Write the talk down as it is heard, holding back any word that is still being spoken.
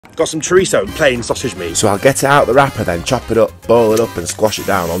Got some chorizo and plain sausage meat. So I'll get it out the wrapper, then chop it up, boil it up and squash it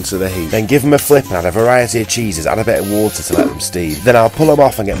down onto the heat. Then give them a flip and add a variety of cheeses, add a bit of water to let them steam. Then I'll pull them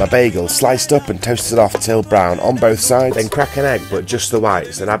off and get my bagels sliced up and toasted off till brown on both sides. Then crack an egg, but just the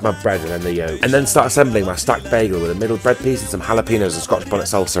whites, then add my bread and then the yolk. And then start assembling my stacked bagel with a middle bread piece and some jalapenos and scotch bonnet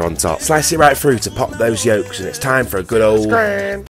salsa on top. Slice it right through to pop those yolks and it's time for a good old scram.